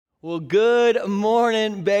Well, good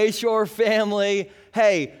morning, Bayshore family.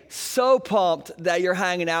 Hey, so pumped that you're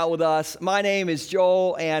hanging out with us. My name is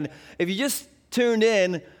Joel, and if you just tuned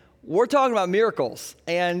in, we're talking about miracles.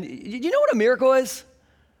 And you know what a miracle is?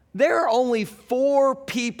 There are only 4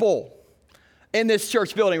 people in this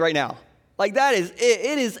church building right now. Like that is,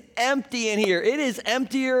 it is empty in here. It is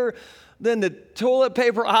emptier than the toilet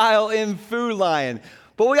paper aisle in Food Lion.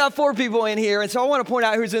 But we got 4 people in here, and so I want to point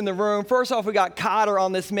out who's in the room. First off, we got Cotter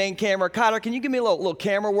on this main camera. Cotter, can you give me a little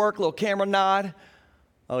camera work, a little camera nod?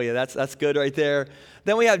 Oh yeah, that's good right there.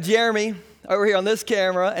 Then we have Jeremy over here on this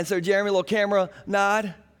camera, and so Jeremy, a little camera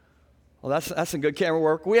nod. Well, that's some good camera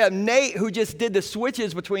work. We have Nate, who just did the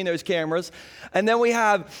switches between those cameras. And then we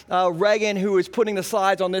have Reagan, who is putting the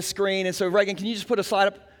slides on this screen. And so, Reagan, can you just put a slide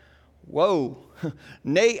up? Whoa.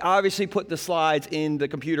 Nate obviously put the slides in the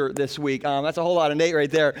computer this week. That's a whole lot of Nate right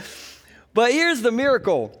there. But here's the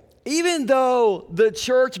miracle. Even though the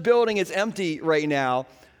church building is empty right now,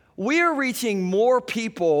 we are reaching more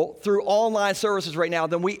people through online services right now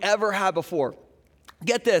than we ever have before.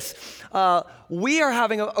 Get this, we are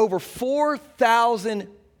having over 4,000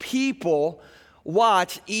 people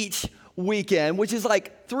watch each weekend, which is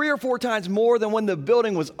like 3 or 4 times more than when the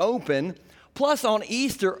building was open. Plus on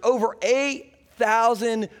Easter, over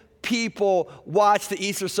 8,000 people watch the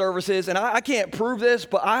Easter services. And I can't prove this,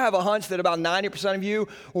 but I have a hunch that about 90% of you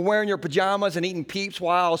were wearing your pajamas and eating Peeps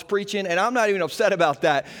while I was preaching, and I'm not even upset about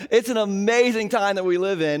that. It's an amazing time that we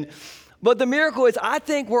live in. But the miracle is, I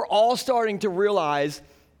think we're all starting to realize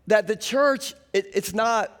that the church, it's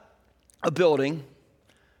not a building,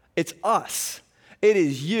 it's us. It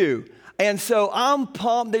is you. And so I'm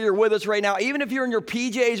pumped that you're with us right now. Even if you're in your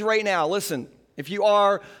PJs right now, listen, if you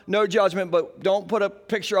are, no judgment, but don't put a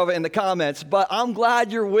picture of it in the comments. But I'm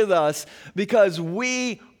glad you're with us because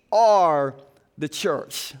we are the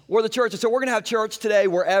church. We're the church. And so we're going to have church today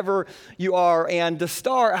wherever you are. And to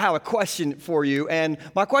start, I have a question for you. And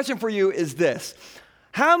my question for you is this.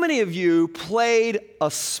 How many of you played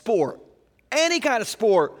a sport, any kind of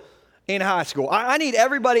sport in high school? I need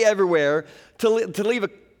everybody everywhere to leave a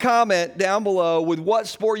comment down below with what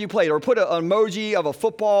sport you played, or put an emoji of a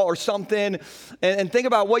football or something, and think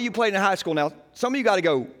about what you played in high school. Now, some of you got to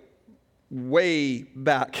go way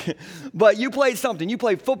back, but you played something. You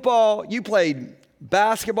played football, you played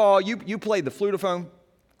basketball, you played the flutophone.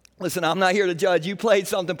 Listen, I'm not here to judge. You played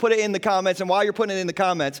something. Put it in the comments, and while you're putting it in the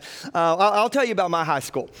comments, I'll tell you about my high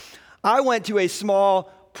school. I went to a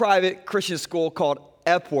small private Christian school called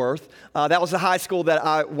Epworth. That was the high school that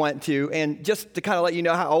I went to, and just to kind of let you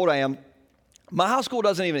know how old I am, my high school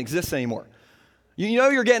doesn't even exist anymore. You know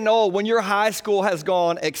you're getting old when your high school has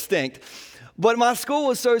gone extinct. But my school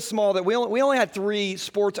was so small that we only had 3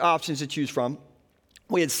 sports options to choose from.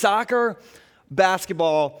 We had soccer,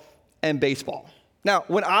 basketball, and baseball. Now,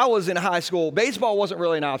 when I was in high school, baseball wasn't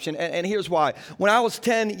really an option, and here's why. When I was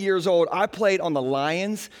 10 years old, I played on the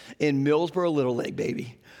Lions in Millsboro Little League,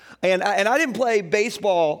 baby. And I didn't play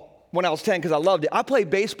baseball when I was 10 because I loved it. I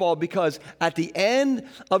played baseball because at the end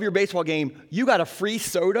of your baseball game, you got a free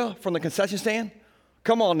soda from the concession stand.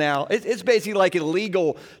 Come on now. It's basically like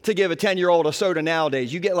illegal to give a 10-year-old a soda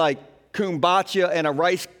nowadays. You get like kombucha and a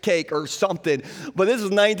rice cake or something. But this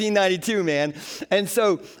is 1992, man. And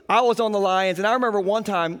so I was on the Lions, and I remember one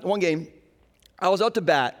game, I was up to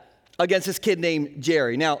bat against this kid named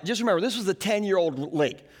Jerry. Now, just remember, this was a 10-year-old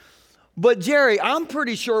league. But Jerry, I'm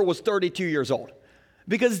pretty sure, was 32 years old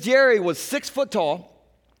because Jerry was 6 foot tall.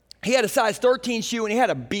 He had a size 13 shoe, and he had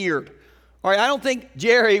a beard. All right, I don't think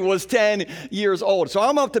Jerry was 10 years old. So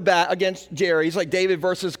I'm up to bat against Jerry. He's like David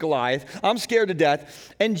versus Goliath. I'm scared to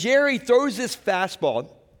death. And Jerry throws this fastball,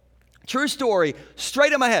 true story,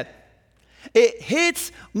 straight at my head. It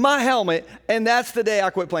hits my helmet, and that's the day I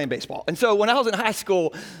quit playing baseball. And so when I was in high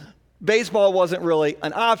school, baseball wasn't really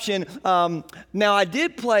an option. Now, I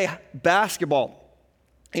did play basketball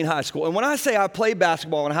in high school. And when I say I played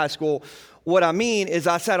basketball in high school, what I mean is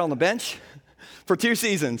I sat on the bench for 2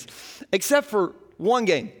 seasons, except for one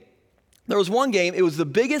game. There was one game. It was the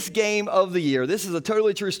biggest game of the year. This is a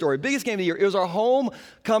totally true story. Biggest game of the year. It was our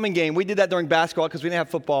homecoming game. We did that during basketball because we didn't have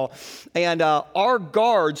football. And our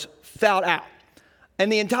guards fouled out.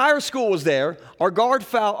 And the entire school was there. Our guards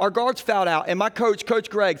fouled out. And my coach, Coach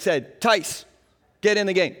Greg, said, "Tice, get in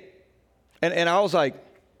the game." And I was like,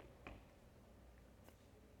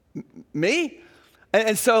 "Me?"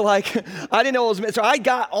 And so, like, I didn't know what was. So I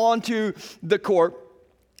got onto the court,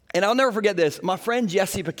 and I'll never forget this. My friend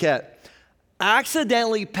Jesse Paquette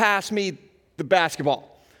accidentally passed me the basketball.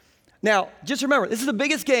 Now, just remember, this is the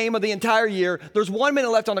biggest game of the entire year. There's 1 minute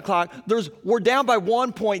left on the clock. We're down by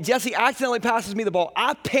 1 point. Jesse accidentally passes me the ball.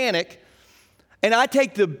 I panic, and I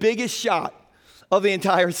take the biggest shot of the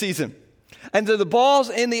entire season. And so the ball's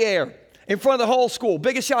in the air in front of the whole school,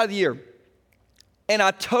 biggest shot of the year. And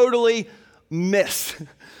I totally miss.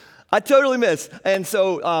 And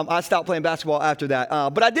so I stopped playing basketball after that.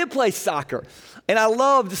 But I did play soccer. And I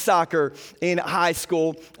loved soccer in high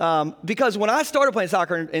school because when I started playing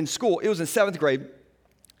soccer in school, it was in 7th grade.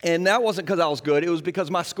 And that wasn't because I was good. It was because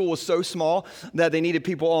my school was so small that they needed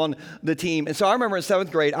people on the team. And so I remember in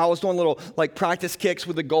 7th grade, I was doing little practice kicks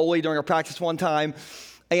with the goalie during a practice one time.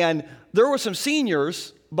 And there were some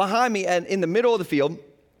seniors behind me and in the middle of the field.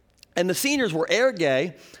 And the seniors were Eric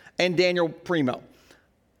Gay and Daniel Primo.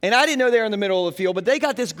 And I didn't know they were in the middle of the field, but they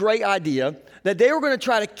got this great idea that they were going to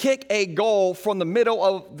try to kick a goal from the middle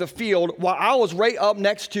of the field while I was right up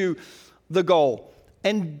next to the goal.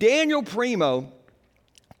 And Daniel Primo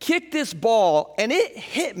kicked this ball, and it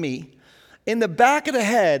hit me in the back of the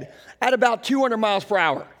head at about 200 miles per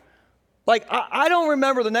hour. I don't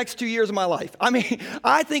remember the next 2 years of my life. I mean,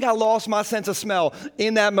 I think I lost my sense of smell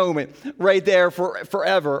in that moment right there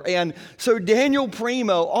forever. And so Daniel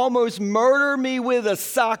Primo almost murdered me with a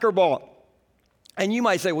soccer ball. And you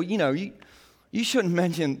might say, well, you shouldn't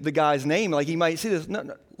mention the guy's name. He might see this.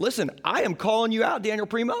 No, listen, I am calling you out, Daniel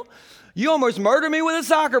Primo. You almost murdered me with a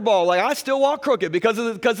soccer ball. I still walk crooked because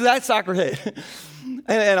of that soccer hit.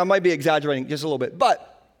 and I might be exaggerating just a little bit. But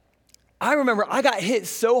I remember I got hit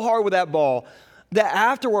so hard with that ball that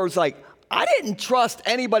afterwards, I didn't trust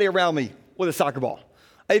anybody around me with a soccer ball.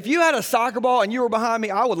 If you had a soccer ball and you were behind me,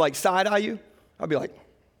 I would side-eye you. I'd be like,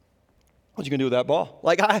 what you gonna do with that ball?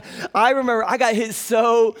 I remember I got hit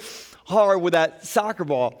so hard with that soccer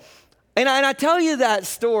ball. And I tell you that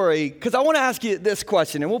story because I want to ask you this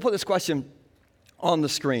question, and we'll put this question on the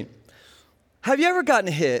screen. Have you ever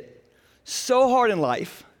gotten hit so hard in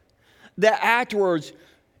life that afterwards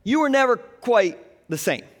you were never quite the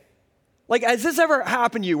same? Has this ever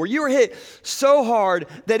happened to you where you were hit so hard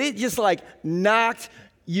that it just knocked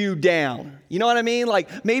you down? You know what I mean?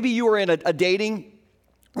 Maybe you were in a dating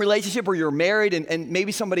relationship or you're married and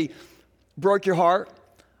maybe somebody broke your heart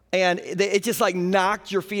and it just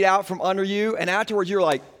knocked your feet out from under you. And afterwards you're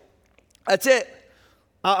like, that's it.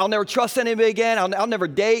 I'll never trust anybody again. I'll never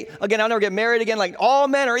date again. I'll never get married again. All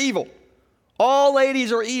men are evil. All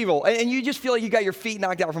ladies are evil. And you just feel like you got your feet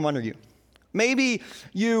knocked out from under you. Maybe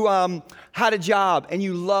you had a job and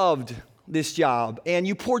you loved this job and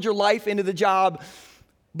you poured your life into the job,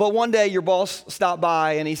 but one day your boss stopped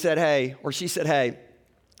by and he said, hey, or she said, hey,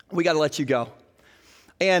 we got to let you go.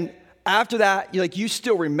 And after that, you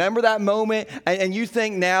still remember that moment and you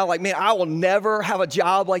think now, man, I will never have a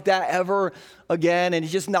job like that ever again, and it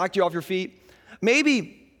just knocked you off your feet.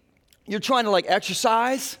 Maybe you're trying to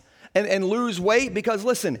exercise and lose weight because,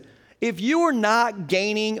 listen, if you are not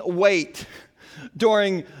gaining weight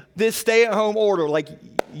during this stay-at-home order,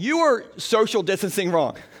 you are social distancing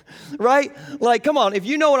wrong, right? Come on, if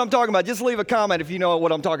you know what I'm talking about, just leave a comment if you know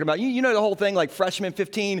what I'm talking about. You know the whole thing, freshman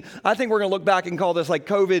 15. I think we're going to look back and call this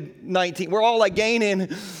COVID-19. We're all gaining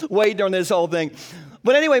weight during this whole thing.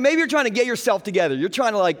 But anyway, maybe you're trying to get yourself together. You're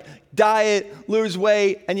trying to diet, lose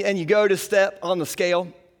weight, and you go to step on the scale.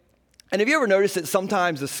 And have you ever noticed that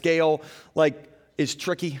sometimes the scale, is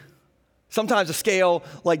tricky? Sometimes the scale,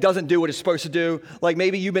 doesn't do what it's supposed to do.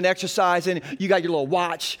 Maybe you've been exercising, you got your little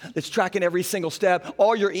watch that's tracking every single step.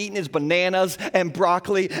 All you're eating is bananas and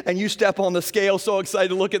broccoli, and you step on the scale so excited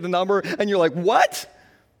to look at the number, and you're like, what?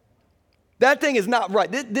 That thing is not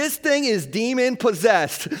right. This thing is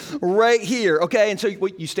demon-possessed right here, okay? And so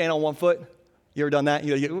you stand on one foot. You ever done that?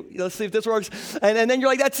 Let's see if this works. And then you're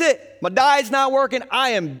like, that's it. My diet's not working.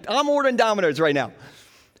 I'm ordering Domino's right now.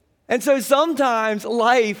 And so sometimes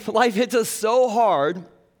life hits us so hard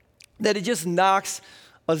that it just knocks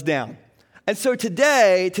us down. And so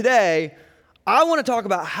today, I want to talk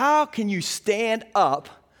about how can you stand up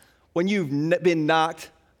when you've been knocked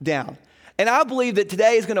down. And I believe that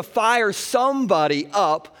today is going to fire somebody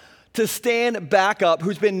up to stand back up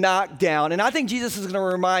who's been knocked down. And I think Jesus is going to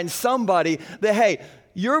remind somebody that, hey,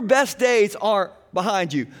 your best days aren't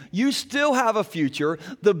behind you. You still have a future.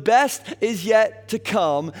 The best is yet to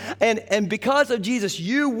come. And because of Jesus,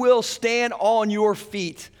 you will stand on your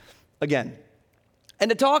feet again. And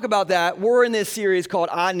to talk about that, we're in this series called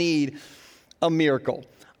I Need a Miracle.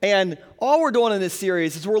 And all we're doing in this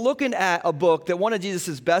series is we're looking at a book that one of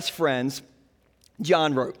Jesus' best friends,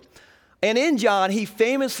 John, wrote. And in John, he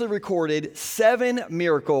famously recorded 7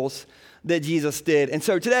 miracles that Jesus did. And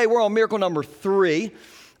so today we're on miracle number 3.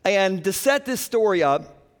 And to set this story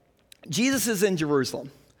up, Jesus is in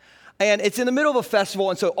Jerusalem. And it's in the middle of a festival,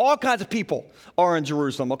 and so all kinds of people are in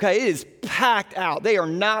Jerusalem, okay? It is packed out. They are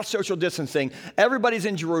not social distancing. Everybody's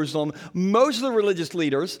in Jerusalem. Most of the religious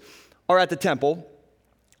leaders are at the temple,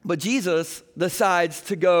 but Jesus decides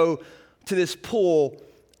to go to this pool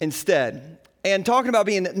instead. And talking about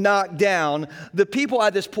being knocked down, the people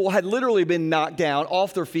at this pool had literally been knocked down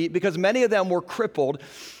off their feet because many of them were crippled.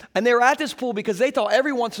 And they were at this pool because they thought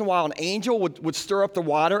every once in a while an angel would stir up the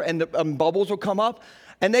water and the bubbles would come up.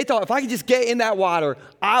 And they thought, if I could just get in that water,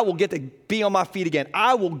 I will get to be on my feet again.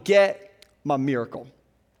 I will get my miracle.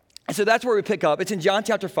 And so that's where we pick up. It's in John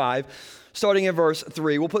chapter 5, starting in verse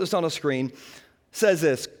 3. We'll put this on the screen. It says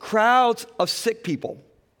this: crowds of sick people,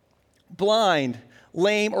 blind,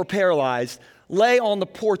 lame, or paralyzed, lay on the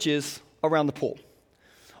porches around the pool.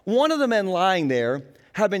 One of the men lying there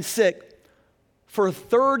had been sick for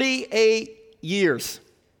 38 years.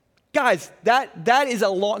 Guys,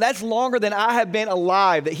 that's longer than I have been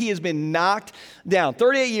alive, that he has been knocked down.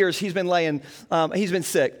 38 years he's been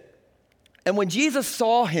sick. And when Jesus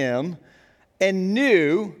saw him and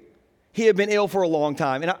knew he had been ill for a long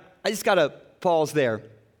time, and I just got to pause there.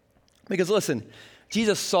 Because listen,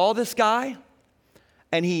 Jesus saw this guy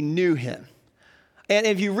and he knew him. And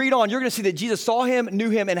if you read on, you're going to see that Jesus saw him, knew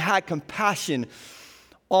him, and had compassion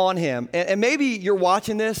on him. And maybe you're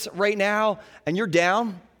watching this right now and you're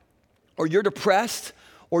down, or you're depressed,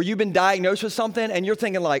 or you've been diagnosed with something, and you're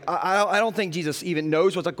thinking like, I don't think Jesus even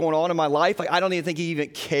knows what's going on in my life. Like, I don't even think he even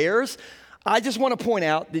cares. I just want to point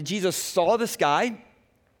out that Jesus saw this guy,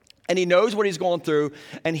 and he knows what he's going through,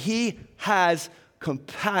 and he has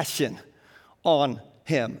compassion on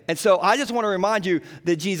him. And so I just want to remind you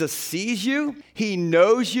that Jesus sees you, he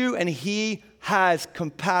knows you, and he has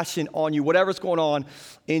compassion on you, whatever's going on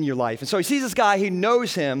in your life. And so he sees this guy, he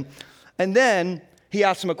knows him, and then he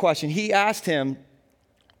asked him a question. He asked him,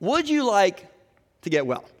 would you like to get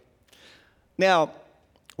well? Now,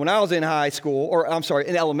 when I was in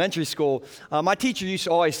in elementary school, my teacher used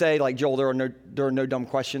to always say, like, Joel, there are no dumb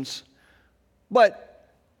questions. But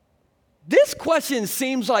this question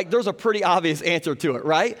seems like there's a pretty obvious answer to it,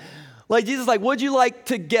 right? Like, Jesus is like, would you like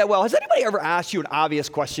to get well? Has anybody ever asked you an obvious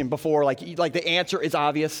question before? Like the answer is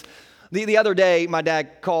obvious? The other day, my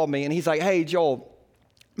dad called me, and he's like, hey, Joel,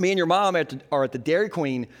 me and your mom are at the Dairy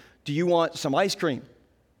Queen. Do you want some ice cream?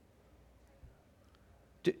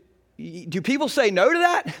 Do people say no to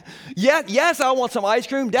that? Yes, I want some ice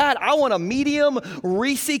cream. Dad, I want a medium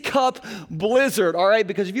Reese Cup Blizzard, all right?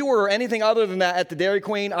 Because if you order anything other than that at the Dairy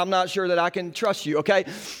Queen, I'm not sure that I can trust you, okay?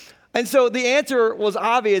 And so the answer was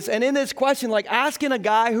obvious. And in this question, like asking a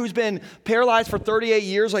guy who's been paralyzed for 38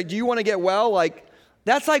 years, like, do you want to get well? Like,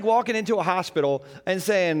 that's like walking into a hospital and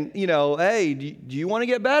saying, hey, do you want to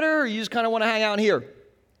get better, or you just kind of want to hang out in here?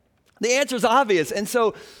 The answer is obvious. And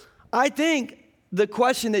so I think the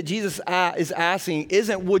question that Jesus is asking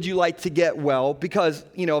isn't, would you like to get well? Because,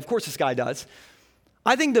 of course this guy does.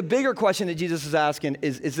 I think the bigger question that Jesus is asking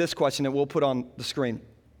is this question that we'll put on the screen.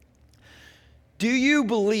 Do you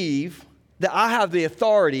believe that I have the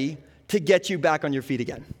authority to get you back on your feet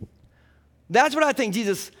again? That's what I think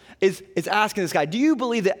Jesus is asking this guy. Do you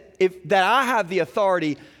believe that I have the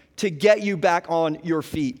authority to get you back on your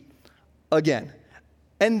feet again?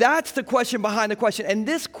 And that's the question behind the question. And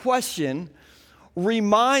this question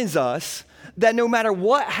reminds us that no matter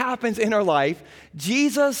what happens in our life,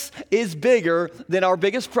 Jesus is bigger than our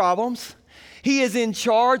biggest problems. He is in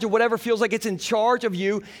charge of whatever feels like it's in charge of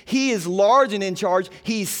you. He is large and in charge.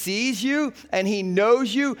 He sees you and he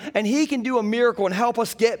knows you, and he can do a miracle and help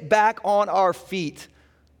us get back on our feet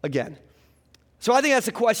again. So I think that's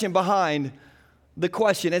the question behind the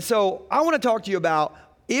question. And so I want to talk to you about,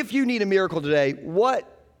 if you need a miracle today,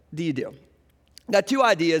 what do you do? Got two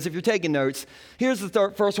ideas. If you're taking notes, here's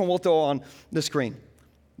the first one we'll throw on the screen.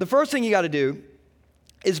 The first thing you got to do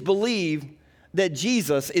is believe that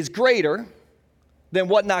Jesus is greater than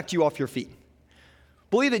what knocked you off your feet.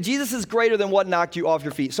 Believe that Jesus is greater than what knocked you off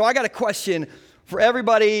your feet. So I got a question for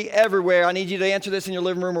everybody, everywhere. I need you to answer this in your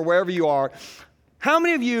living room or wherever you are. How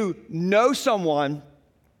many of you know someone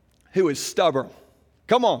who is stubborn?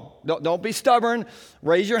 Come on, don't be stubborn.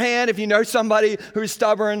 Raise your hand if you know somebody who's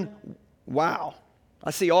stubborn. Wow,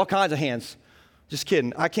 I see all kinds of hands. Just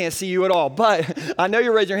kidding, I can't see you at all, but I know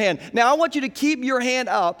you raised your hand. Now I want you to keep your hand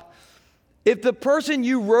up if the person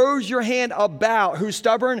you rose your hand about who's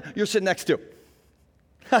stubborn, you're sitting next to.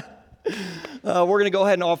 We're going to go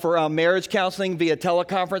ahead and offer marriage counseling via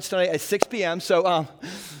teleconference tonight at 6 p.m. So,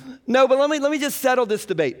 no, but let me just settle this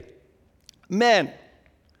debate. Men,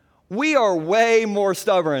 we are way more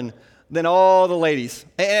stubborn than all the ladies.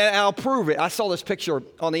 And I'll prove it. I saw this picture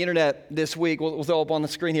on the internet this week. We'll throw it up on the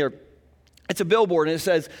screen here. It's a billboard, and it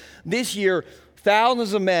says, this year,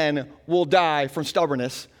 thousands of men will die from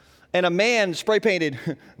stubbornness. And a man spray painted,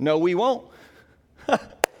 no, we won't.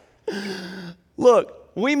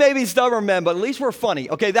 Look, we may be stubborn men, but at least we're funny.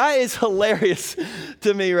 Okay, that is hilarious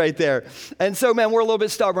to me right there. And so, man, we're a little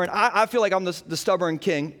bit stubborn. I feel like I'm the stubborn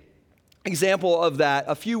king. Example of that,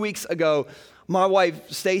 a few weeks ago, my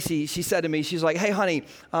wife, Stacy, she said to me, she's like, hey, honey,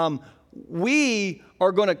 we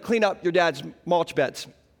are going to clean up your dad's mulch beds.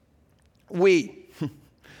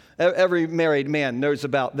 Every married man knows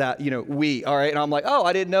about that, we, all right? And I'm like, oh,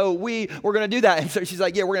 I didn't know we were going to do that. And so she's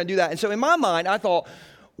like, yeah, we're going to do that. And so in my mind, I thought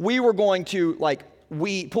we were going to,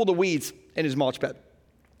 pull the weeds in his mulch bed.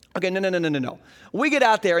 Okay, no. We get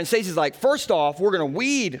out there, and Stacey's like, first off, we're going to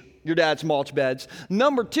weed your dad's mulch beds.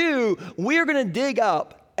 Number two, we're going to dig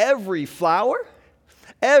up every flower,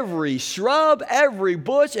 every shrub, every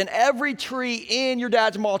bush, and every tree in your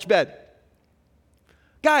dad's mulch bed.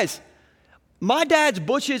 Guys, my dad's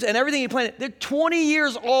bushes and everything he planted, they're 20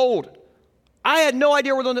 years old. I had no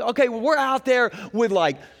idea we're out there with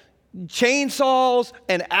chainsaws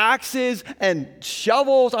and axes and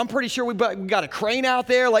shovels. I'm pretty sure we got a crane out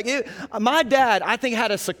there. My dad, I think,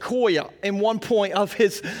 had a sequoia in one point of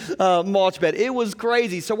his mulch bed. It was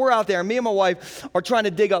crazy. So we're out there, and me and my wife are trying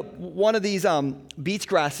to dig up one of these beach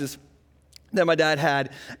grasses that my dad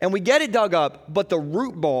had, and we get it dug up, but the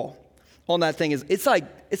root ball on that thing it's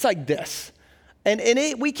like this. And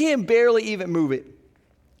we can barely even move it.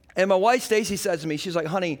 And my wife, Stacy, says to me, she's like,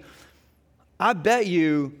 honey, I bet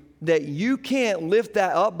you that you can't lift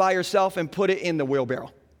that up by yourself and put it in the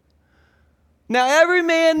wheelbarrow. Now, every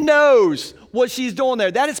man knows what she's doing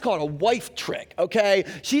there. That is called a wife trick, okay?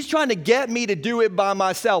 She's trying to get me to do it by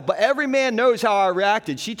myself, but every man knows how I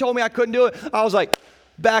reacted. She told me I couldn't do it. I was like,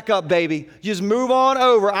 back up, baby. Just move on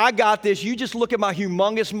over. I got this. You just look at my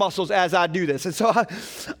humongous muscles as I do this. And so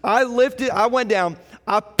I lifted, I went down,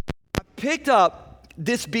 I picked up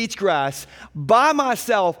this beach grass by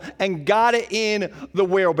myself and got it in the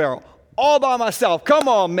wheelbarrow. All by myself. Come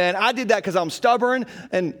on, man. I did that because I'm stubborn,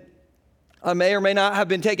 and I may or may not have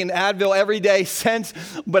been taking Advil every day since,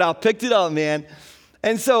 but I picked it up, man.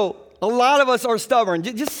 And so a lot of us are stubborn.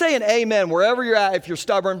 Just say an amen wherever you're at if you're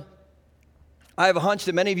stubborn. I have a hunch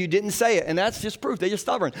that many of you didn't say it, and that's just proof that you're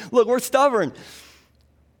stubborn. Look, we're stubborn.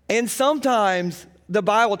 And sometimes the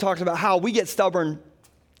Bible talks about how we get stubborn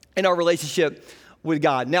in our relationship with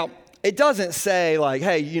God. Now, it doesn't say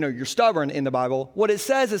hey, you're stubborn in the Bible. What it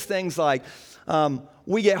says is things like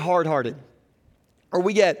we get hard-hearted or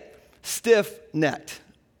we get stiff-necked.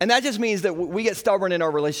 And that just means that we get stubborn in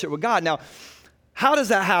our relationship with God. Now, how does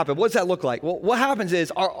that happen? What does that look like? Well, what happens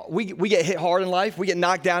is we get hit hard in life, we get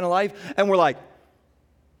knocked down in life, and we're like,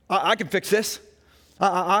 I can fix this.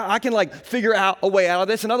 I can figure out a way out of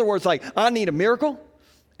this. In other words, I need a miracle,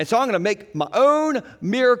 and so I'm going to make my own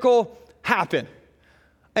miracle happen.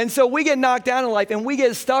 And so we get knocked down in life, and we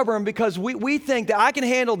get stubborn because we think that I can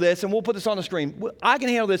handle this, and we'll put this on the screen. I can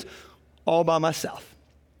handle this all by myself.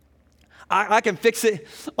 I can fix it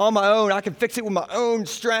on my own. I can fix it with my own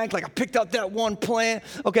strength. I picked up that one plant.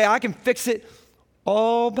 Okay, I can fix it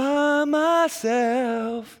all by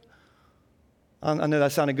myself. I know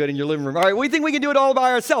that sounded good in your living room. All right, we think we can do it all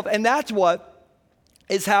by ourselves. And that's what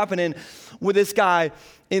is happening with this guy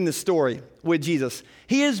in the story with Jesus.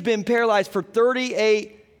 He has been paralyzed for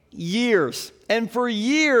 38 years. And for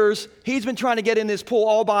years, he's been trying to get in this pool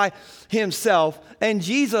all by himself. And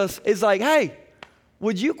Jesus is like, hey,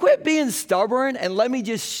 would you quit being stubborn and let me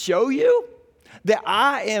just show you that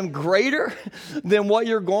I am greater than what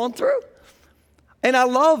you're going through? And I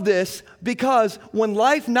love this because when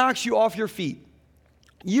life knocks you off your feet,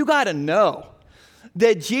 you got to know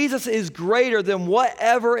that Jesus is greater than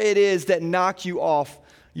whatever it is that knocked you off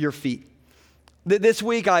your feet. This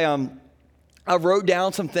week, I wrote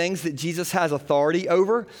down some things that Jesus has authority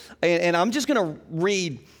over, and I'm just going to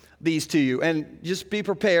read these to you, and just be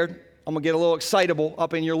prepared. I'm going to get a little excitable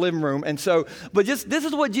up in your living room. And so, this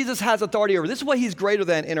is what Jesus has authority over. This is what he's greater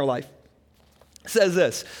than in our life. It says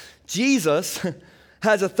this: Jesus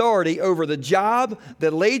has authority over the job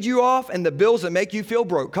that laid you off and the bills that make you feel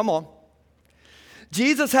broke. Come on.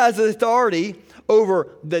 Jesus has authority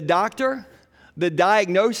over the doctor, the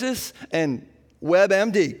diagnosis, and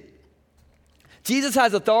WebMD. Jesus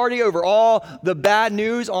has authority over all the bad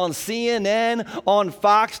news on CNN, on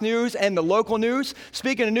Fox News, and the local news.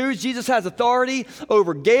 Speaking of news, Jesus has authority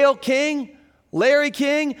over Gayle King, Larry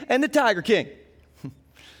King, and the Tiger King.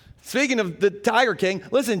 Speaking of the Tiger King,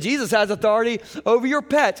 listen, Jesus has authority over your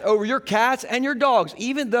pets, over your cats and your dogs,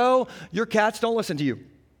 even though your cats don't listen to you.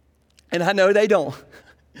 And I know they don't.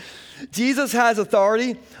 Jesus has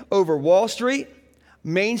authority over Wall Street,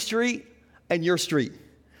 Main Street, and your street.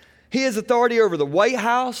 He has authority over the White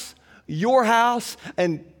House, your house,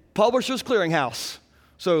 and Publishers Clearinghouse.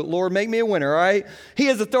 So, Lord, make me a winner, all right? He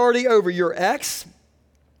has authority over your ex,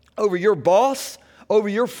 over your boss, over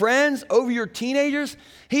your friends, over your teenagers.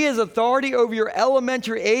 He has authority over your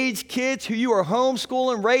elementary age kids who you are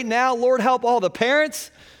homeschooling right now. Lord, help all the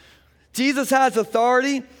parents. Jesus has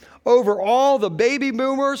authority over all the baby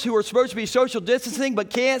boomers who are supposed to be social distancing but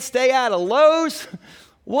can't stay out of Lowe's.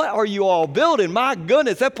 What are you all building? My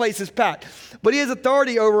goodness, that place is packed. But he has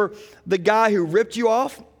authority over the guy who ripped you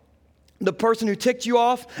off, the person who ticked you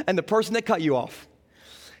off, and the person that cut you off.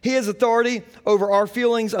 He has authority over our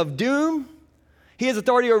feelings of doom. He has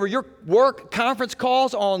authority over your work conference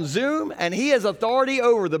calls on Zoom, and he has authority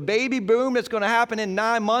over the baby boom that's going to happen in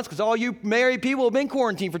 9 months because all you married people have been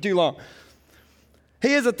quarantined for too long.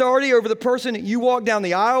 He has authority over the person you walk down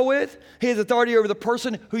the aisle with. He has authority over the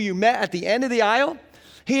person who you met at the end of the aisle.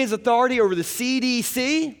 He has authority over the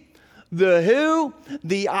CDC, the WHO,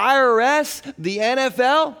 the IRS, the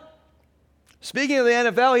NFL. Speaking of the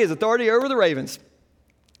NFL, he has authority over the Ravens.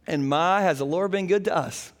 And my, has the Lord been good to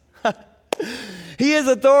us. He has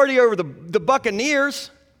authority over the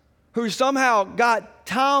Buccaneers, who somehow got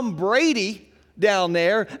Tom Brady down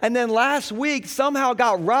there, and then last week somehow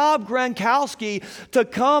got Rob Gronkowski to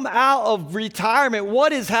come out of retirement.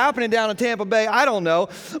 What is happening down in Tampa Bay? I don't know.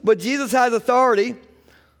 But Jesus has authority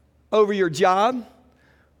over your job,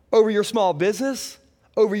 over your small business,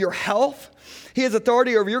 over your health. He has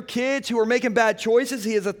authority over your kids who are making bad choices.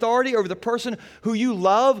 He has authority over the person who you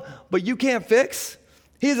love but you can't fix.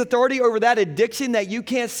 He has authority over that addiction that you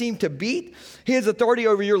can't seem to beat. He has authority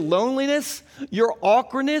over your loneliness, your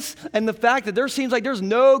awkwardness, and the fact that there seems like there's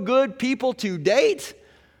no good people to date.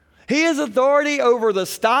 He has authority over the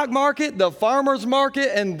stock market, the farmer's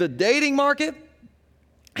market, and the dating market.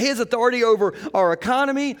 He has authority over our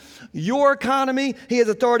economy, your economy. He has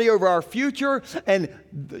authority over our future and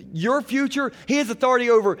your future. He has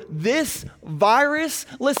authority over this virus.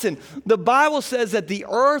 Listen, the Bible says that the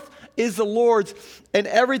earth is the Lord's and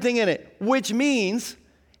everything in it, which means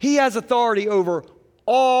he has authority over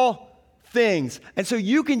all things. And so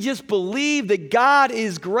you can just believe that God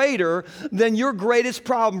is greater than your greatest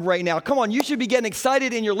problem right now. Come on, you should be getting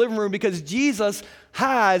excited in your living room because Jesus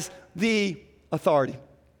has the authority.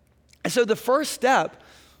 And so the first step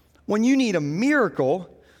when you need a miracle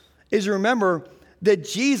is remember that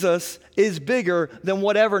Jesus is bigger than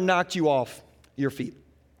whatever knocked you off your feet.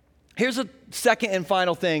 Here's a second and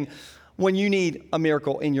final thing when you need a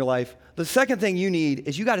miracle in your life. The second thing you need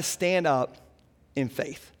is you got to stand up in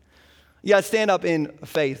faith. You got to stand up in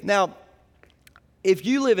faith. Now, if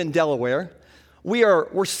you live in Delaware,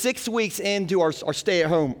 we're 6 weeks into our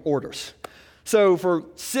stay-at-home orders. So for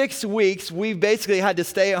 6 weeks, we've basically had to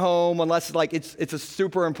stay at home unless it's a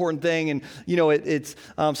super important thing and it's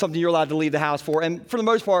something you're allowed to leave the house for. And for the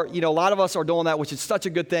most part, a lot of us are doing that, which is such a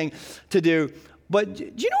good thing to do. But do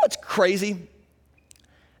you know what's crazy?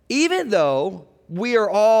 Even though we are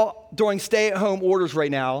all doing stay-at-home orders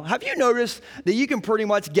right now, have you noticed that you can pretty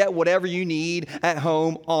much get whatever you need at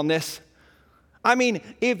home on this? I mean,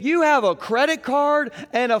 if you have a credit card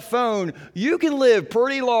and a phone, you can live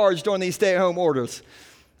pretty large during these stay-at-home orders.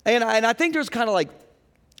 And I think there's kind of like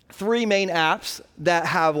 3 main apps that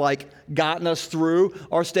have gotten us through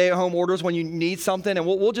our stay-at-home orders when you need something. And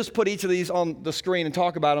we'll just put each of these on the screen and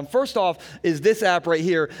talk about them. First off is this app right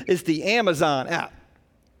here. It's the Amazon app.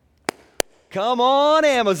 Come on,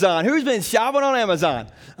 Amazon. Who's been shopping on Amazon?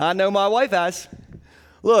 I know my wife has.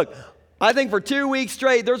 Look, I think for 2 weeks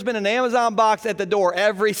straight, there's been an Amazon box at the door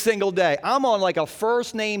every single day. I'm on a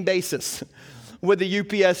first name basis with the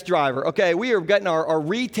UPS driver. Okay, we are getting our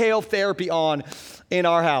retail therapy on in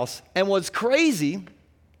our house. And what's crazy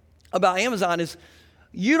about Amazon is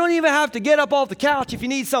you don't even have to get up off the couch if you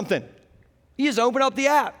need something. You just open up the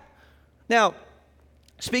app. Now,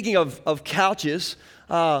 speaking of couches,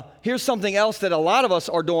 here's something else that a lot of us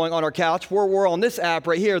are doing on our couch. We're on this app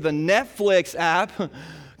right here, the Netflix app.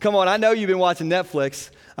 Come on, I know you've been watching Netflix.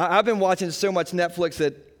 I've been watching so much Netflix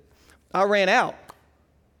that I ran out.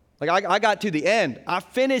 I got to the end. I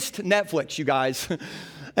finished Netflix, you guys.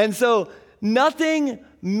 And so nothing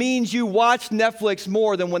means you watch Netflix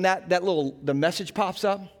more than when the message pops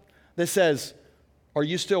up that says, "Are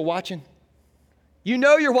you still watching?" You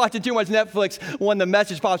know you're watching too much Netflix when the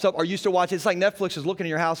message pops up, "Are you still watching?" It's like Netflix is looking in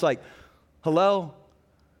your house like, "Hello?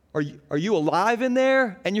 Are you alive in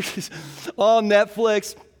there?" And you're just on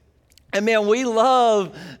Netflix. And man, we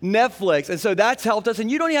love Netflix. And so that's helped us.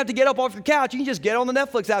 And you don't even have to get up off your couch. You can just get on the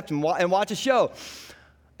Netflix app and watch a show.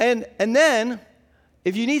 And then,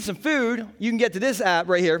 if you need some food, you can get to this app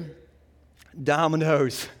right here,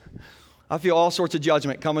 Domino's. I feel all sorts of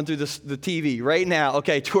judgment coming through the TV right now,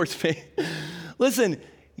 okay, towards me. Listen,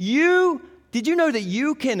 did you know that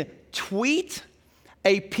you can tweet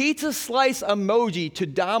a pizza slice emoji to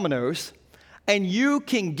Domino's and you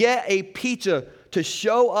can get a pizza to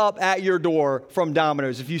show up at your door from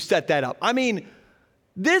Domino's if you set that up? I mean,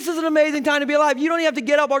 this is an amazing time to be alive. You don't even have to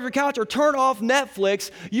get up off your couch or turn off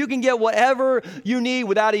Netflix. You can get whatever you need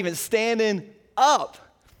without even standing up.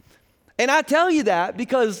 And I tell you that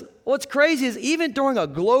because what's crazy is even during a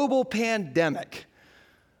global pandemic,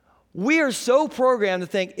 we are so programmed to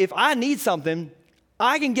think if I need something,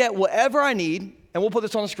 I can get whatever I need, and we'll put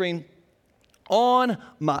this on the screen, on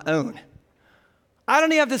my own. I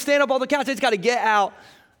don't even have to stand up on the couch. I just got to get out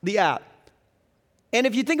the app. And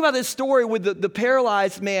if you think about this story with the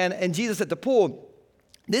paralyzed man and Jesus at the pool,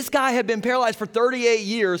 this guy had been paralyzed for 38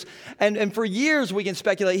 years, and for years we can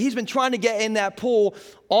speculate, he's been trying to get in that pool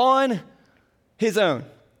on his own.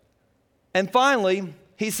 And finally,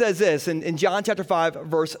 he says this in John chapter 5,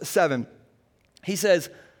 verse 7. He says,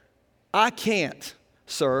 I can't,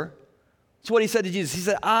 sir. That's what he said to Jesus. He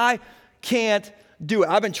said, I can't do it.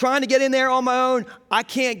 I've been trying to get in there on my own. I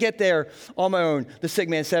can't get there on my own, the sick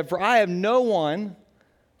man said, for I have no one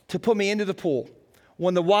to put me into the pool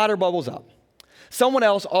when the water bubbles up. Someone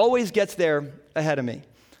else always gets there ahead of me.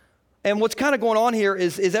 And what's kind of going on here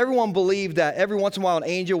is everyone believed that every once in a while an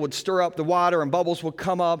angel would stir up the water and bubbles would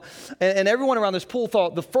come up. And everyone around this pool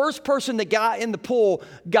thought the first person that got in the pool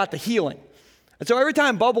got the healing. And so every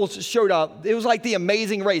time bubbles showed up, it was like the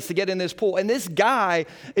amazing race to get in this pool. And this guy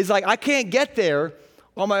is like, I can't get there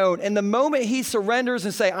on my own. And the moment he surrenders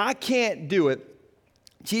and say, I can't do it,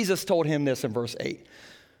 Jesus told him this in verse 8,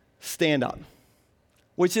 stand up.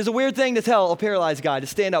 Which is a weird thing to tell a paralyzed guy to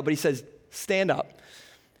stand up, but he says, stand up,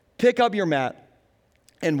 pick up your mat,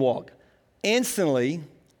 and walk. Instantly,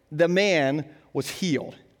 the man was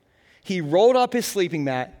healed. He rolled up his sleeping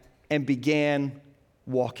mat and began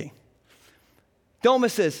walking. Don't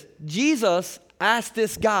miss this. Jesus asked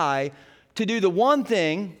this guy to do the one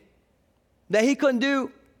thing that he couldn't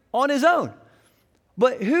do on his own.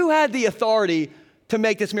 But who had the authority to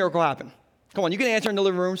make this miracle happen? Come on, you can answer in the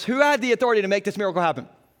living rooms. Who had the authority to make this miracle happen?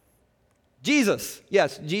 Jesus.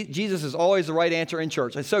 Yes, Jesus is always the right answer in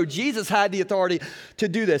church. And so Jesus had the authority to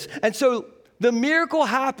do this. And so the miracle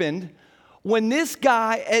happened when this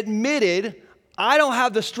guy admitted, I don't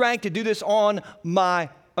have the strength to do this on my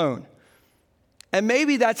own. And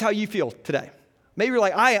maybe that's how you feel today. Maybe you're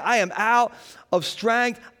like, I am out of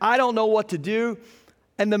strength. I don't know what to do.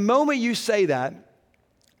 And the moment you say that,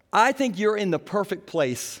 I think you're in the perfect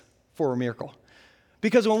place for a miracle.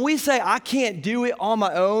 Because when we say, I can't do it on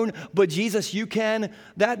my own, but Jesus, you can,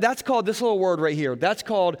 that's called, this little word right here, that's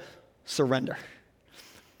called surrender.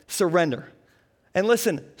 Surrender. And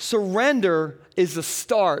listen, surrender is the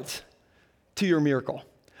start to your miracle.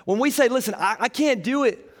 When we say, listen, I can't do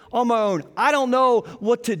it on my own. I don't know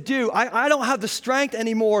what to do. I don't have the strength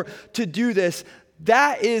anymore to do this.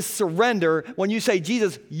 That is surrender when you say,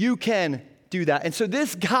 Jesus, you can do that. And so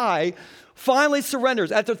this guy finally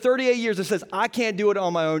surrenders after 38 years and says, I can't do it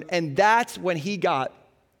on my own. And that's when he got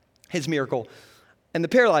his miracle. And the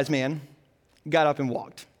paralyzed man got up and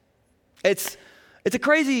walked. It's a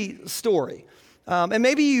crazy story. And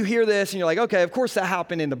maybe you hear this and you're like, okay, of course that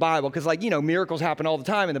happened in the Bible because miracles happen all the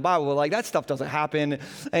time in the Bible, but that stuff doesn't happen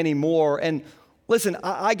anymore. And listen,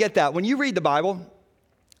 I get that. When you read the Bible,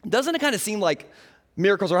 doesn't it kind of seem like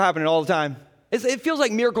miracles are happening all the time? It feels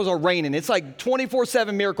like miracles are raining. It's like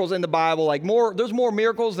 24/7 miracles in the Bible. There's more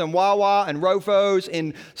miracles than Wawa and Rofos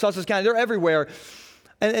in Sussex County. They're everywhere.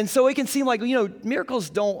 And so it can seem like, miracles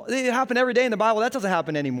they happen every day in the Bible. That doesn't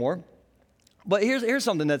happen anymore. But here's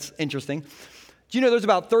something that's interesting. Do you know there's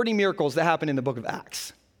about 30 miracles that happen in the book of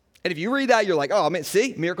Acts? And if you read that, you're like, oh,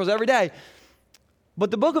 see, miracles every day. But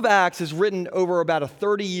the book of Acts is written over about a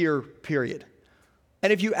 30-year period.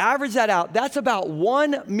 And if you average that out, that's about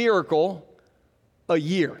one miracle a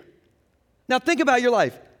year. Now think about your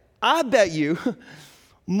life. I bet you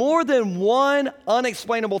more than one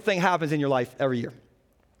unexplainable thing happens in your life every year.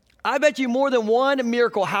 I bet you more than one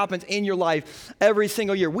miracle happens in your life every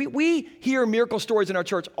single year. We hear miracle stories in our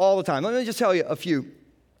church all the time. Let me just tell you a few.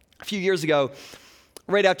 A few years ago,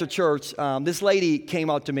 right after church, this lady came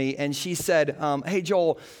up to me and she said, hey,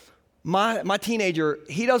 Joel, my teenager,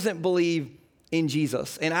 he doesn't believe in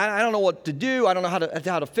Jesus. And I don't know what to do. I don't know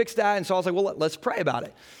how to fix that. And so I was like, well, let's pray about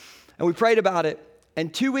it. And we prayed about it.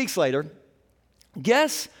 And 2 weeks later,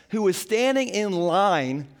 guess who was standing in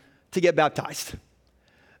line to get baptized?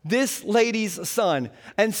 this lady's son.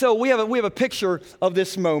 And so we have a picture of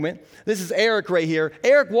this moment. This is Eric right here.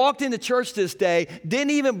 Eric walked into church this day, didn't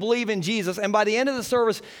even believe in Jesus, and by the end of the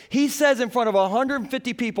service, he says in front of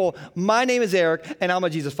 150 people, "My name is Eric, and I'm a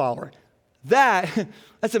Jesus follower."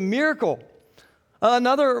 That's a miracle.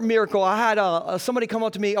 Another miracle, I had somebody come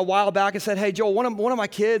up to me a while back and said, "Hey, Joel, one of my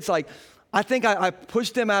kids, I think I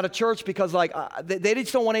pushed them out of church because they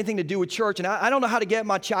just don't want anything to do with church, and I don't know how to get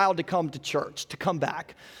my child to come to church, to come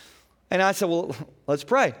back." And I said, "Well, let's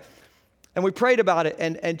pray." And we prayed about it,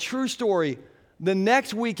 and true story, the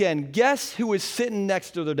next weekend, guess who was sitting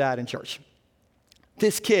next to their dad in church?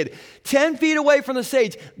 This kid, 10 feet away from the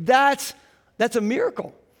stage. That's a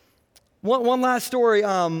miracle. One last story.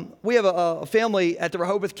 We have a family at the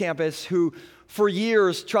Rehoboth campus who for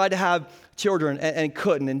years tried to have children and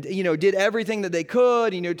couldn't, and did everything that they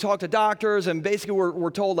could, talked to doctors, and basically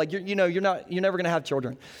were told you're never going to have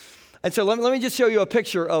children. And so let me just show you a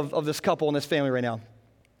picture of this couple and this family right now.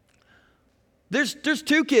 There's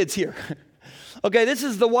 2 kids here. Okay, this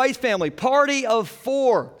is the Weiss family, party of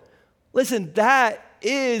 4. Listen, that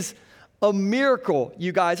is a miracle,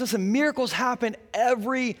 you guys. Listen, miracles happen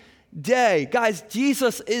every day. Guys,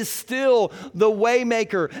 Jesus is still the way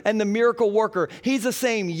maker and the miracle worker. He's the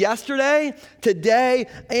same yesterday, today,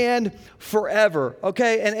 and forever,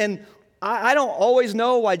 okay? And I don't always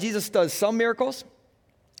know why Jesus does some miracles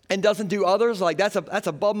and doesn't do others. That's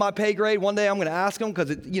above my pay grade. One day I'm going to ask him because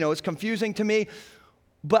it's confusing to me.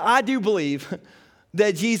 But I do believe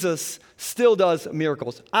that Jesus still does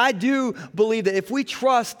miracles. I do believe that if we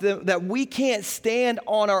trust that we can't stand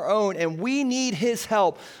on our own and we need his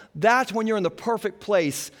help, that's when you're in the perfect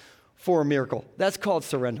place for a miracle. That's called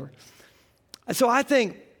surrender. And so I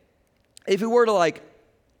think if we were to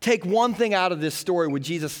take one thing out of this story with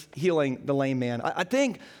Jesus healing the lame man, I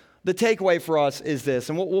think the takeaway for us is this,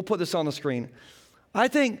 and we'll put this on the screen. I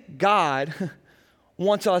think God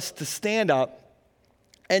wants us to stand up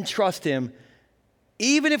and trust him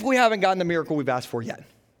even if we haven't gotten the miracle we've asked for yet.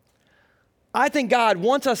 I think God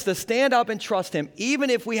wants us to stand up and trust him even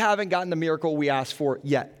if we haven't gotten the miracle we asked for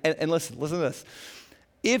yet. And listen to this.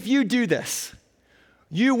 If you do this,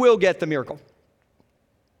 you will get the miracle.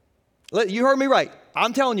 You heard me right.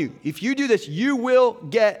 I'm telling you, if you do this, you will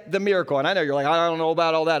get the miracle. And I know you're like, I don't know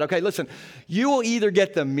about all that. Okay, listen. You will either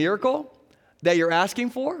get the miracle that you're asking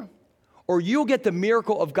for, or you'll get the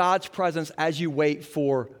miracle of God's presence as you wait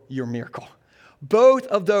for your miracle. Both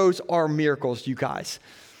of those are miracles, you guys.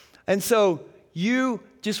 And so you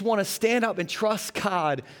just want to stand up and trust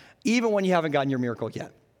God even when you haven't gotten your miracle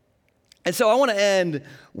yet. And so I want to end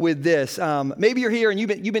with this. Maybe you're here and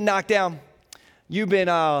you've been knocked down. You've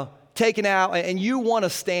been taken out and you want to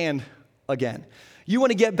stand again. You want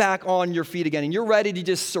to get back on your feet again and you're ready to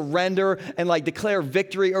just surrender and declare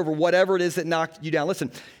victory over whatever it is that knocked you down.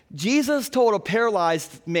 Listen, Jesus told a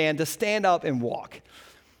paralyzed man to stand up and walk.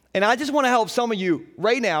 And I just want to help some of you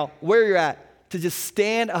right now, where you're at, to just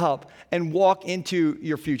stand up and walk into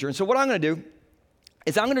your future. And so what I'm going to do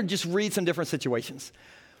is I'm going to just read some different situations.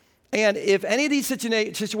 And if any of these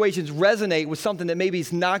situations resonate with something that maybe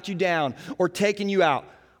has knocked you down or taken you out,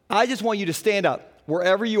 I just want you to stand up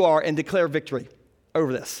wherever you are and declare victory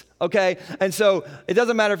over this, okay? And so it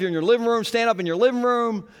doesn't matter if you're in your living room, stand up in your living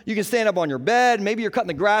room. You can stand up on your bed. Maybe you're cutting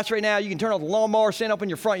the grass right now. You can turn off the lawnmower, stand up in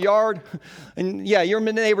your front yard. And yeah, your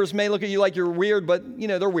neighbors may look at you like you're weird, but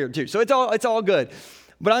they're weird too. So it's all good.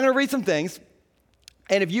 But I'm going to read some things.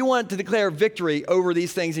 And if you want to declare victory over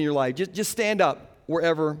these things in your life, just stand up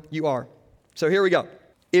wherever you are. So here we go.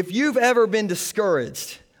 If you've ever been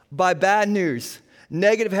discouraged by bad news,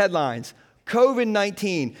 negative headlines,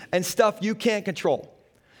 COVID-19, and stuff you can't control,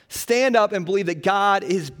 stand up and believe that God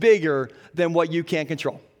is bigger than what you can't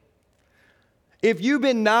control. If you've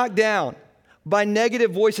been knocked down by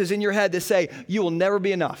negative voices in your head that say, you will never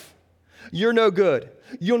be enough, you're no good,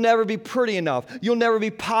 you'll never be pretty enough, you'll never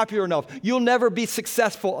be popular enough, you'll never be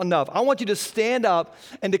successful enough, I want you to stand up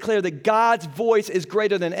and declare that God's voice is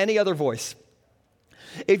greater than any other voice.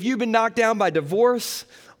 If you've been knocked down by divorce,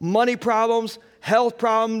 money problems, health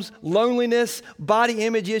problems, loneliness, body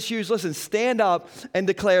image issues, listen, stand up and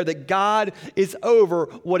declare that God is over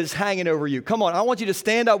what is hanging over you. Come on, I want you to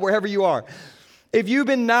stand up wherever you are. If you've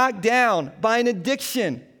been knocked down by an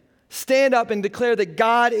addiction, stand up and declare that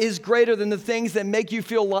God is greater than the things that make you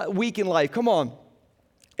feel weak in life. Come on.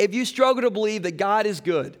 If you struggle to believe that God is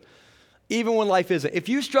good, even when life isn't, if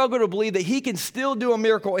you struggle to believe that he can still do a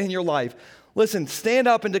miracle in your life, listen, stand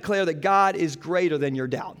up and declare that God is greater than your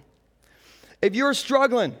doubt. If you're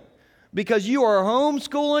struggling because you are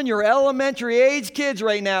homeschooling your elementary age kids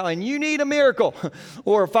right now and you need a miracle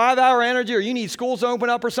or a 5-hour energy or you need schools to open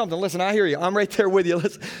up or something. Listen, I hear you. I'm right there with you.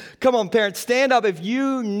 Listen, come on, parents, stand up if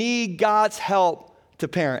you need God's help to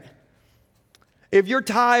parent. If you're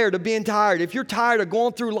tired of being tired, if you're tired of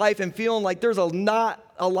going through life and feeling like there's not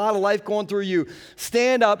a lot of life going through you,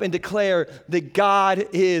 stand up and declare that God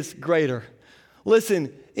is greater.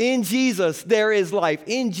 Listen, in Jesus, there is life.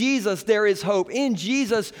 In Jesus, there is hope. In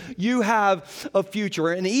Jesus, you have a future.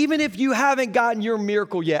 And even if you haven't gotten your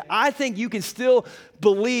miracle yet, I think you can still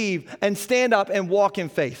believe and stand up and walk in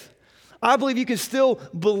faith. I believe you can still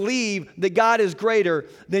believe that God is greater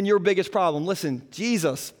than your biggest problem. Listen,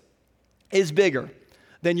 Jesus is bigger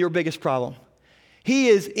than your biggest problem. He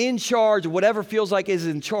is in charge of whatever feels like is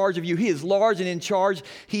in charge of you. He is large and in charge.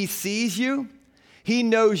 He sees you. He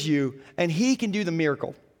knows you, and he can do the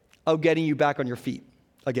miracle of getting you back on your feet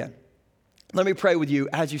again. Let me pray with you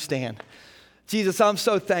as you stand. Jesus, I'm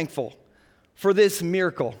so thankful for this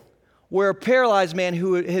miracle where a paralyzed man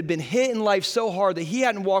who had been hit in life so hard that he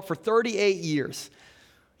hadn't walked for 38 years,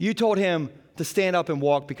 you told him to stand up and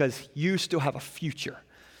walk because you still have a future.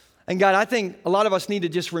 And God, I think a lot of us need to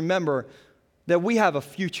just remember that we have a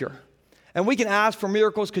future. And we can ask for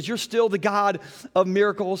miracles because you're still the God of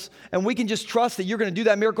miracles. And we can just trust that you're going to do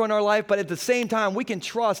that miracle in our life. But at the same time, we can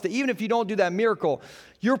trust that even if you don't do that miracle,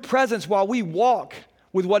 your presence while we walk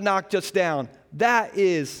with what knocked us down, that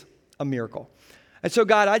is a miracle. And so,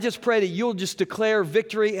 God, I just pray that you'll just declare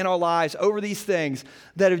victory in our lives over these things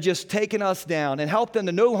that have just taken us down and help them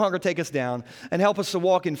to no longer take us down and help us to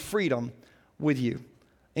walk in freedom with you.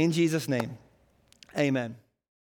 In Jesus' name, amen.